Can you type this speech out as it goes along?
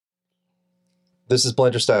This is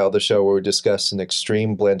Blender Style, the show where we discuss an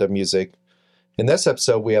extreme blend of music. In this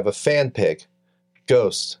episode, we have a fan pick,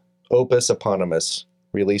 Ghost, Opus Eponymous,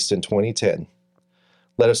 released in 2010.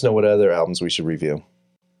 Let us know what other albums we should review.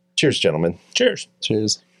 Cheers, gentlemen. Cheers.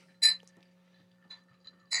 Cheers.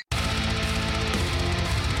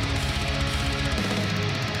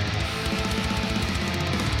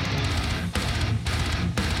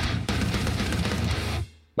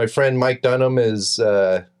 My friend Mike Dunham is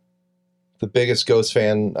the biggest Ghost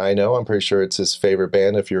fan I know. I'm pretty sure it's his favorite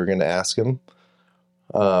band if you were going to ask him.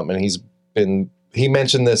 And he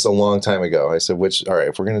mentioned this a long time ago. I said, all right,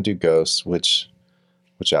 if we're going to do Ghost, which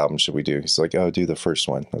album should we do? He's like, oh, do the first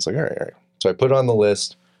one. I was like, all right. So I put it on the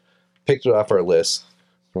list, picked it off our list.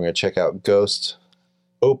 We're going to check out Ghost,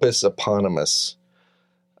 Opus Eponymous.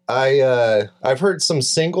 I've heard some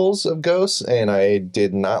singles of Ghost, and I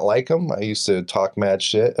did not like them. I used to talk mad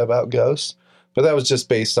shit about Ghost, but that was just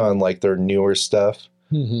based on like their newer stuff.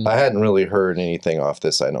 Mm-hmm. I hadn't really heard anything off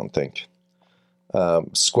this, I don't think.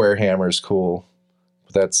 Square Hammer's cool,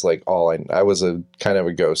 but that's like all I was a kind of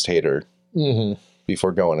a Ghost hater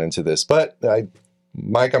before going into this. But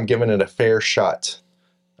Mike, I'm giving it a fair shot.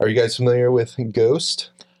 Are you guys familiar with Ghost?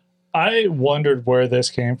 I wondered where this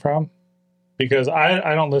came from. Because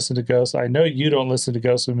I don't listen to Ghost. I know you don't listen to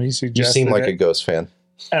Ghost with me. You seem like a Ghost fan.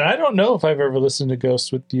 And I don't know if I've ever listened to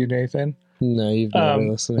Ghost with you, Nathan. No, you've never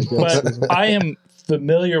listened to Ghost. But I am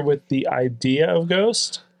familiar with the idea of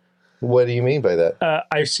Ghost. What do you mean by that?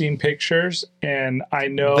 I've seen pictures, and I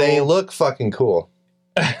know... They look fucking cool.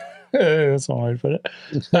 That's one way to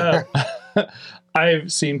put it.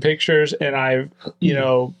 I've seen pictures, and I've,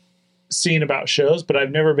 seen about shows, but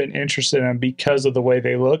I've never been interested in them because of the way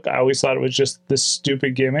they look. I always thought it was just this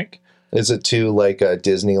stupid gimmick. Is it too like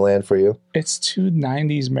Disneyland for you? It's too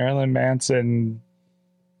 90s Marilyn Manson.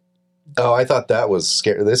 Oh, I thought that was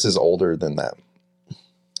scary. This is older than that.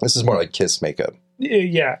 This is more like Kiss makeup.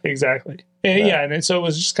 Yeah, exactly. Yeah, and so it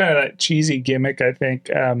was just kind of that cheesy gimmick, I think.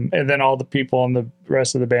 And then all the people in the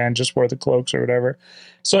rest of the band just wore the cloaks or whatever.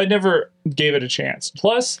 So I never gave it a chance.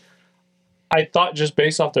 Plus, I thought just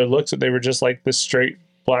based off their looks that they were just like the straight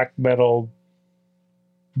black metal,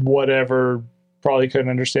 whatever. Probably couldn't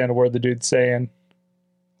understand a word the dude's saying.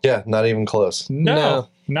 Yeah, not even close. No.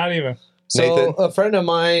 Not even. So Nathan? A friend of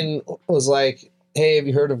mine was like, hey, have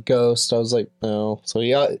you heard of Ghost? I was like, no. So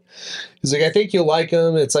yeah, he's like, I think you'll like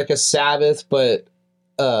him. It's like a Sabbath, but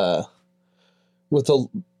with a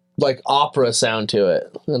like opera sound to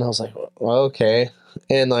it. And I was like, well, okay.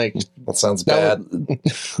 And like that sounds bad.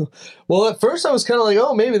 Well, at first I was kind of like,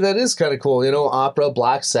 oh, maybe that is kind of cool, opera,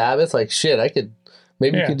 Black Sabbath, like shit, I could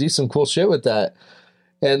maybe could do some cool shit with that.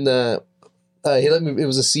 And he let me. It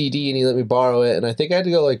was a CD, and he let me borrow it. And I think I had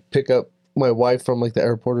to go like pick up my wife from like the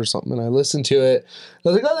airport or something. And I listened to it. I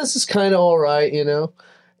was like, oh, this is kind of all right, And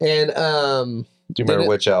do you remember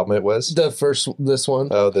which album it was? This one.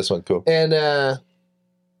 Oh, this one, cool. And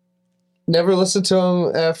never listened to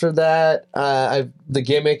him after that. The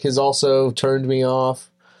gimmick has also turned me off.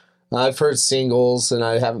 I've heard singles, and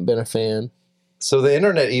I haven't been a fan. So the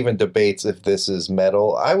internet even debates if this is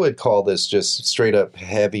metal. I would call this just straight up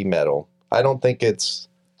heavy metal. I don't think it's...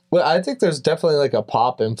 Well, I think there's definitely like a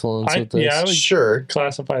pop influence with this. Yeah, I would sure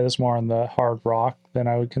classify this more on the hard rock than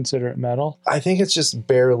I would consider it metal. I think it's just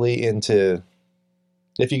barely into...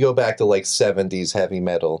 If you go back to like 70s heavy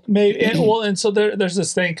metal. Maybe. And so there's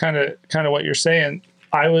this thing, kind of what you're saying.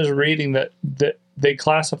 I was reading that they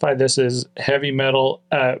classify this as heavy metal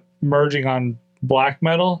merging on black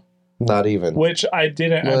metal. Not even. Which I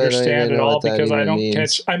didn't understand at all because I don't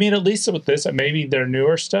catch... I mean, at least with this, maybe their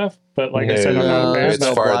newer stuff, but like I said, I'm not a fan. It's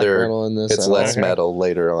farther. It's less metal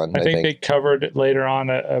later on, I think. They covered it later on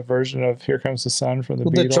a version of Here Comes the Sun from the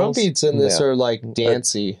Beatles. The drum beats in this are like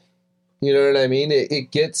dancey. You know what I mean? It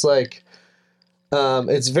gets like,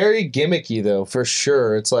 it's very gimmicky though, for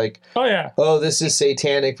sure. It's like, oh, this is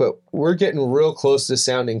satanic, but we're getting real close to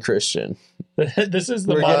sounding Christian. This is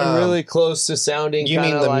the we're getting really close to sounding. You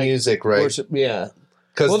mean the like music, right? Worship, yeah,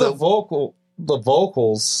 because the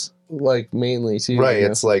vocals, like mainly too. Right,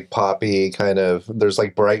 it's like poppy kind of. There's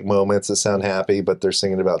like bright moments that sound happy, but they're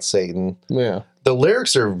singing about Satan. Yeah. The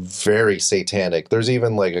lyrics are very satanic. There's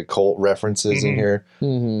even like occult references in here.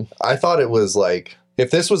 Mm-hmm. I thought it was like,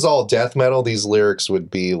 if this was all death metal, these lyrics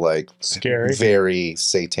would be like scary, very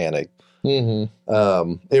satanic.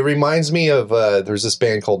 Mm-hmm. It reminds me of, there's this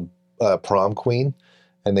band called Prom Queen,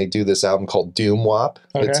 and they do this album called Doom Wop.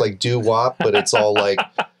 Okay. It's like doo wop, but it's all like,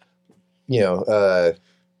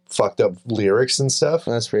 fucked up lyrics and stuff.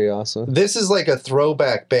 That's pretty awesome. This is like a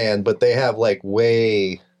throwback band, but they have like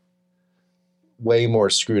way more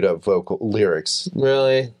screwed up vocal lyrics.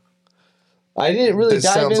 Really? I didn't really This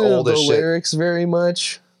dive sounds into old the as shit. lyrics very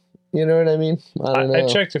much. You know what I mean? I don't know. I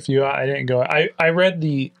checked a few out. I didn't go. I read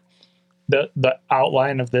the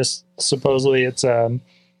outline of this. Supposedly, it's the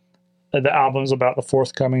album's about the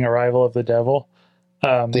forthcoming arrival of the devil.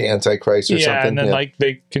 The Antichrist or yeah, something. and then like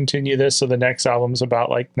they continue this, so the next album's about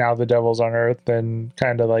like now the devil's on Earth and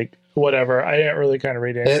kind of like whatever. I didn't really kind of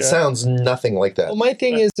read into and it sounds nothing like that. Well, my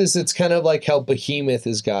thing is it's kind of like how Behemoth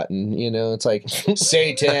has gotten. You know, it's like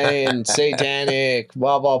Satan, satanic,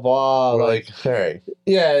 blah blah blah. We're Like, all right.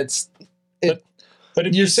 yeah, But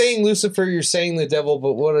if you're you saying Lucifer, you're saying the devil,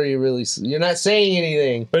 but what are you really? You're not saying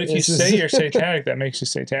anything. But if you say you're satanic, that makes you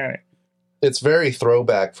satanic. It's very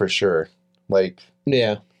throwback for sure. Like,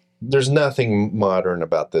 yeah, there's nothing modern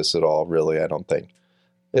about this at all, really, I don't think.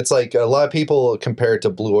 It's like a lot of people compare it to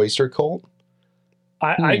Blue Oyster Cult.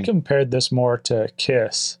 I compared this more to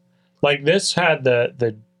Kiss. Like this had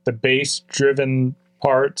the bass driven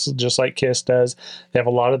parts just like Kiss does. They have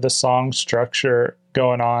a lot of the song structure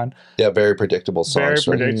going on. Yeah, very predictable songs.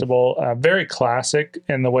 Very predictable, very classic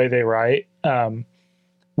in the way they write,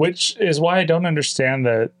 which is why I don't understand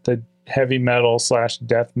the heavy metal /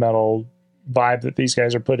 death metal vibe that these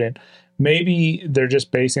guys are putting. Maybe they're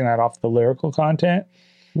just basing that off the lyrical content.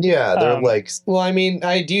 Yeah, they're like... Well, I mean,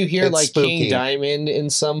 I do hear like spooky. King Diamond in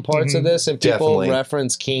some parts of this, and people Definitely.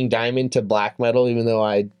 reference King Diamond to black metal, even though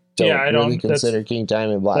I don't really consider King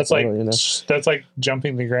Diamond black metal. You know? That's like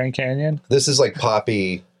jumping the Grand Canyon. This is like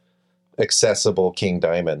poppy, accessible King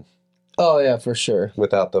Diamond. Oh, yeah, for sure.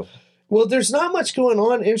 Without the... Well, there's not much going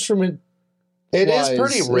on instrument. It is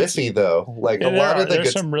pretty riffy, though. Like,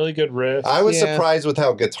 There's some really good riffs. I was surprised with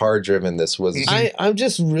how guitar-driven this was. I'm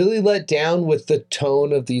just really let down with the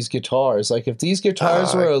tone of these guitars. Like, if these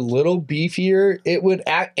guitars were a little beefier, it would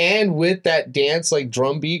act, and with that dance, like,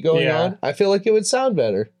 drum beat going on, I feel like it would sound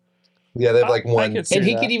better. Yeah, they have like one... And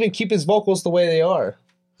he could even keep his vocals the way they are.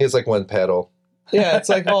 He has like one pedal. Yeah, it's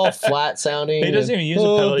like all flat sounding. He doesn't even use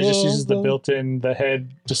a pedal. He just uses the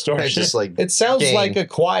head distortion. It's just like it sounds like a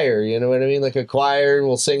choir. You know what I mean? Like a choir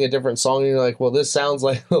will sing a different song, and you're like, "Well, this sounds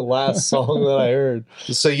like the last song that I heard."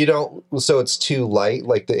 So you don't. So it's too light.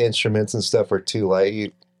 Like the instruments and stuff are too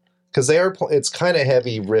light because they are. It's kind of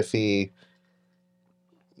heavy, riffy.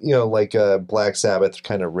 You know, like Black Sabbath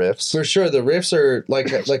kind of riffs. For sure, the riffs are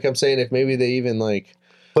like I'm saying. If maybe they even like.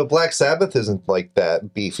 But Black Sabbath isn't like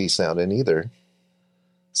that beefy sounding either.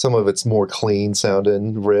 Some of it's more clean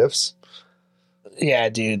sounding riffs. Yeah,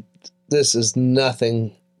 dude. This is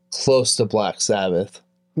nothing close to Black Sabbath.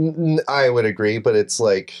 I would agree, but it's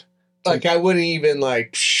like I wouldn't even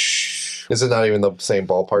like... Is it not even the same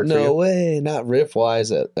ballpark for you? No way. Not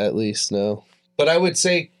riff-wise, at least, no. But I would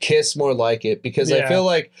say Kiss more like it, because I feel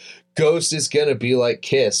like Ghost is going to be like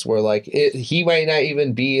Kiss, where like he might not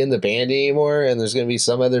even be in the band anymore, and there's going to be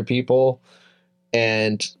some other people,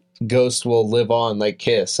 and... Ghost will live on like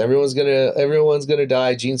Kiss. Everyone's gonna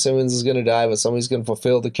die. Gene Simmons is gonna die, but somebody's gonna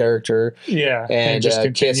fulfill the character. Yeah, and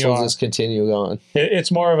just Kiss will just continue on.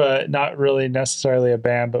 It's more of a not really necessarily a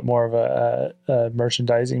band, but more of a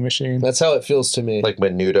merchandising machine. That's how it feels to me. Like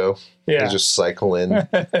Menudo. Yeah, they just cycle in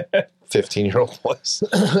 15-year-old boys.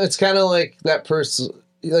 It's kind of like that person.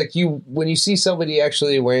 Like when you see somebody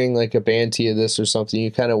actually wearing like a band tee of this or something,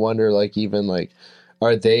 you kind of wonder like even like.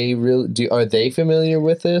 Are they are they familiar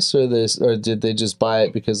with this, or did they just buy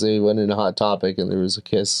it because they went in a Hot Topic and there was a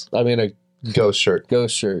Kiss? I mean, a Ghost shirt,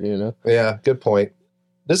 you know? Yeah, good point.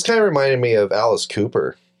 This kind of reminded me of Alice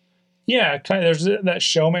Cooper. Yeah, kind of. There's that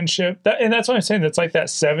showmanship, and that's what I'm saying. That's like that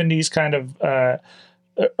 '70s kind of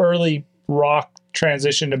early rock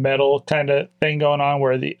transition to metal kind of thing going on,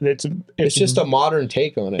 where it's just a modern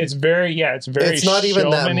take on it. It's very. It's not even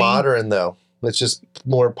that modern though. It's just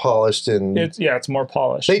more polished and it's more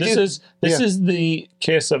polished. This is the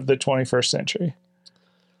Kiss of the 21st century.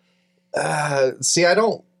 See, I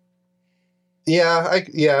don't.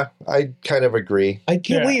 I kind of agree. I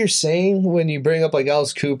get what you're saying when you bring up like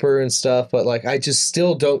Alice Cooper and stuff, but like I just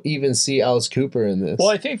still don't even see Alice Cooper in this. Well,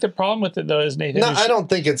 I think the problem with it though is Nathan. No, I don't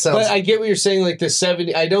think it sounds. But I get what you're saying. Like the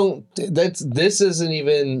 70s, I don't. This isn't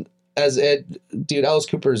even. Dude, Alice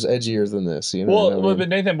Cooper's edgier than this. You know. Well, what I mean? But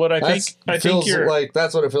Nathan, what I think you're like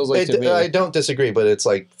that's what it feels like to me. I don't disagree, but it's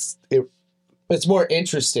like it's more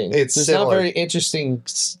interesting. There's not very interesting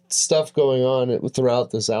stuff going on throughout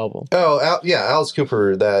this album. Oh, Alice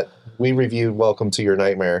Cooper that we reviewed. Welcome to Your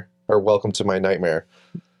Nightmare or Welcome to My Nightmare,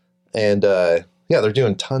 and they're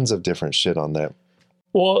doing tons of different shit on that.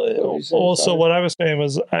 Well, so what I was saying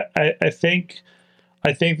was I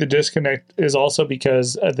think the disconnect is also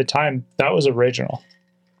because at the time that was original.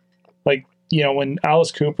 Like when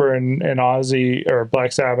Alice Cooper and Ozzy or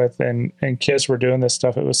Black Sabbath and Kiss were doing this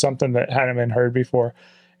stuff, it was something that hadn't been heard before.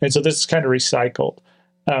 And so this is kind of recycled.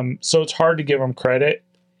 So it's hard to give them credit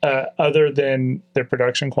other than their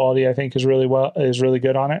production quality, I think is really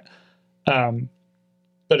good on it.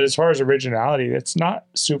 But as far as originality, it's not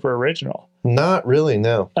super original. Not really,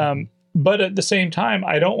 no. But at the same time,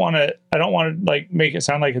 I don't want to like make it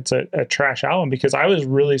sound like it's a trash album, because I was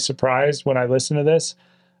really surprised when I listened to this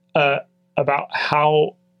about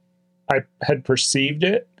how I had perceived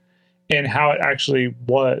it and how it actually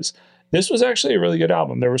was. This was actually a really good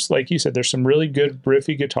album. There was, like you said, there's some really good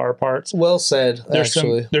riffy guitar parts. Well said, there's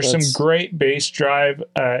actually. There's some great bass drive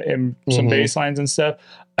and some bass lines and stuff.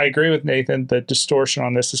 I agree with Nathan. The distortion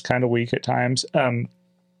on this is kind of weak at times.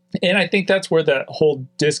 And I think that's where that whole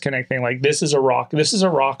disconnect thing, like this is a rock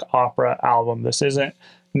opera album. This isn't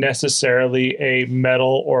necessarily a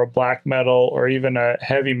metal or a black metal or even a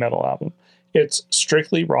heavy metal album. It's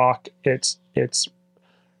strictly rock. It's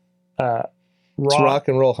rock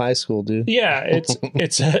and roll high school, dude. Yeah,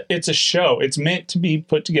 it's a show. It's meant to be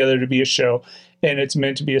put together to be a show, and it's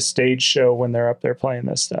meant to be a stage show when they're up there playing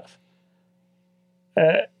this stuff.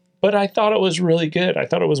 But I thought it was really good. I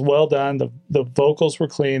thought it was well done. The vocals were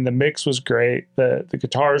clean. The mix was great. The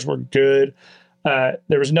guitars were good. There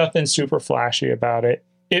was nothing super flashy about it.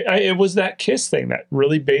 It was that Kiss thing, that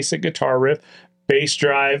really basic guitar riff, bass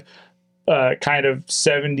drive, kind of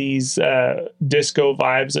 70s disco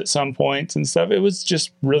vibes at some points and stuff. It was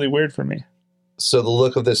just really weird for me. So the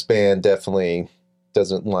look of this band definitely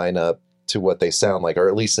doesn't line up to what they sound like, or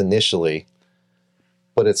at least initially.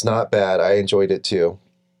 But it's not bad. I enjoyed it too.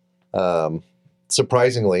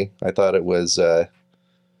 Surprisingly, I thought it was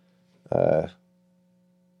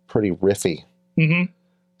pretty riffy. Mm-hmm.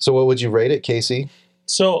 So what would you rate it, Casey?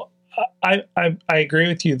 So I agree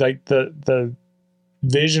with you. Like the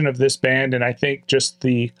vision of this band, and I think just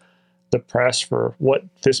the press for what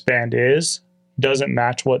this band is doesn't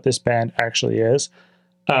match what this band actually is.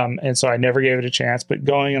 And so I never gave it a chance, but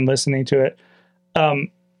going and listening to it, I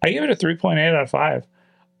gave it a 3.8 out of 5.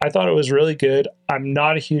 I thought it was really good. I'm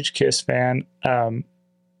not a huge Kiss fan,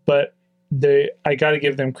 but I got to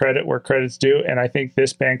give them credit where credit's due. And I think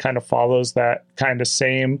this band kind of follows that kind of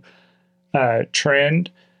same trend.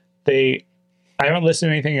 I haven't listened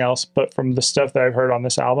to anything else, but from the stuff that I've heard on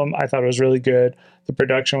this album, I thought it was really good. The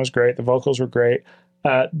production was great. The vocals were great.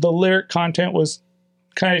 The lyric content was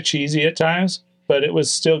kind of cheesy at times, but it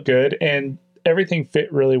was still good. And everything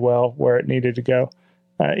fit really well where it needed to go.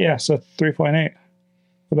 So 3.8.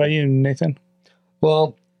 What about you, Nathan?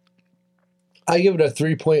 Well, I give it a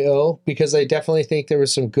 3.0 because I definitely think there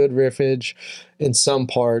was some good riffage in some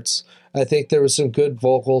parts. I think there was some good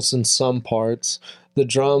vocals in some parts. The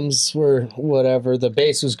drums were whatever. The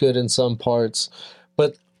bass was good in some parts.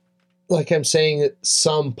 But like I'm saying,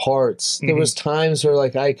 some parts. There was times where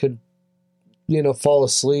like I could, fall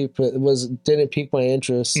asleep. It didn't pique my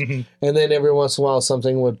interest. Mm-hmm. And then every once in a while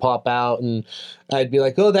something would pop out and I'd be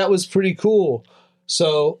like, oh, that was pretty cool.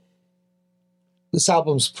 So this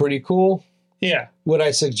album's pretty cool. Yeah. Would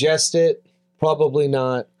I suggest it? Probably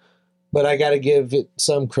not. But I got to give it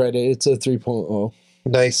some credit. It's a 3.0.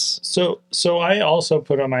 Nice. So I also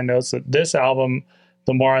put on my notes that this album,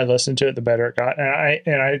 the more I listened to it, the better it got.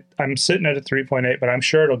 And I'm sitting at a 3.8, but I'm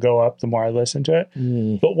sure it'll go up the more I listen to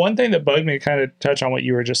it. But one thing that bugged me to kind of touch on what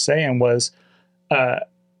you were just saying was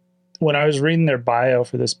when I was reading their bio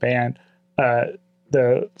for this band,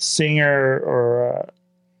 the singer or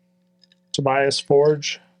Tobias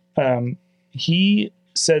Forge, he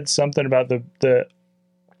said something about the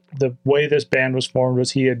way this band was formed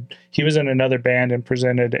was he was in another band and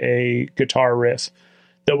presented a guitar riff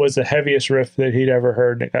that was the heaviest riff that he'd ever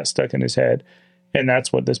heard, and it got stuck in his head. And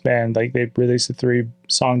that's what this band, like, they released a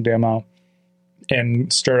 3-song demo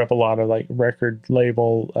and stirred up a lot of like record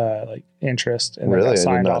label interest. And really, I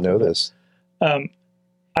did not know this.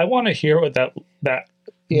 I want to hear what that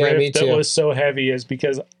riff that was so heavy is,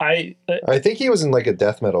 because I think he was in like a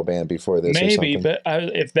death metal band before this. Maybe, or something. but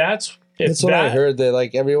that's what I heard, that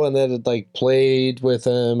like everyone that had like played with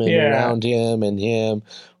him and around him and him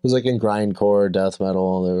was like in grindcore death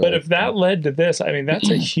metal. But if that led to this, I mean, that's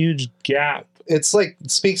a huge gap. It's like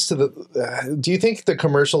speaks to the. Do you think the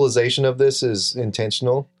commercialization of this is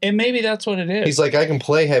intentional? And maybe that's what it is. He's like, I can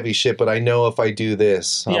play heavy shit, but I know if I do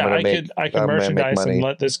this, I could merchandise and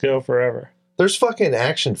let this go forever. There's fucking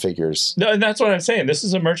action figures. No, and that's what I'm saying. This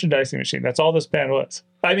is a merchandising machine. That's all this band was.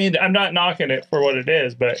 I mean, I'm not knocking it for what it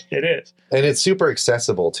is, but it is. And it's super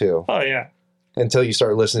accessible too. Oh yeah. Until you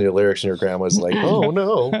start listening to the lyrics and your grandma's like, oh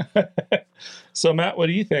no. So Matt, what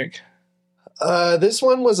do you think? This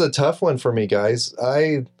one was a tough one for me, guys.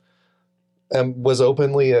 was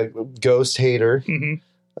openly a Ghost hater. I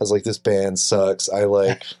was like, this band sucks. I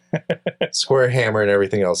like Square Hammer and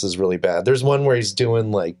everything else is really bad. There's one where he's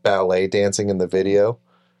doing like ballet dancing in the video.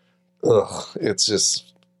 Ugh, it's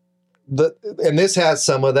just and this has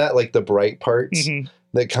some of that, like the bright parts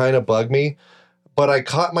that kind of bug me. But I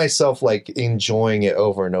caught myself like enjoying it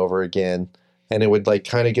over and over again, and it would like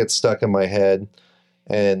kind of get stuck in my head,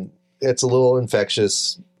 and it's a little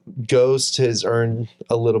infectious. Ghost has earned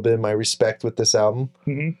a little bit of my respect with this album.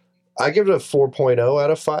 I give it a 4.0 out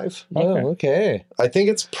of 5. Oh, okay. I think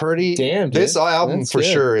it's pretty. Damn, dude. This album That's for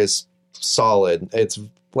good. sure is solid. It's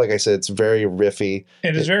like I said, it's very riffy.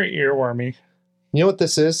 It is very earwormy. You know what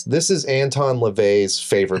this is? This is Anton LaVey's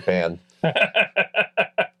favorite band.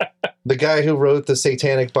 The guy who wrote the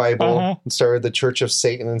Satanic Bible and started the Church of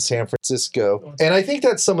Satan in San Francisco. And I think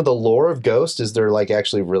that's some of the lore of Ghost is they're like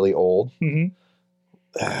actually really old.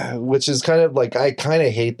 Which is kind of like, I kind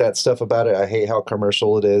of hate that stuff about it. I hate how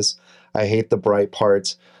commercial it is. I hate the bright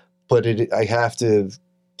parts, but I have to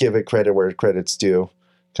give it credit where credit's due.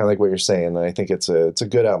 Kind of like what you're saying. And I think it's a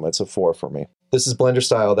good album. It's a 4 for me. This is Blender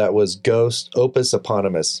Style. That was Ghost, Opus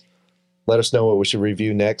Eponymous. Let us know what we should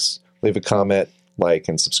review next. Leave a comment, like,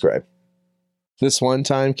 and subscribe. This one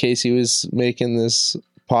time, Casey was making this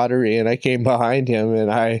pottery, and I came behind him, and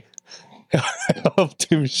I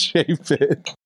helped him shape it.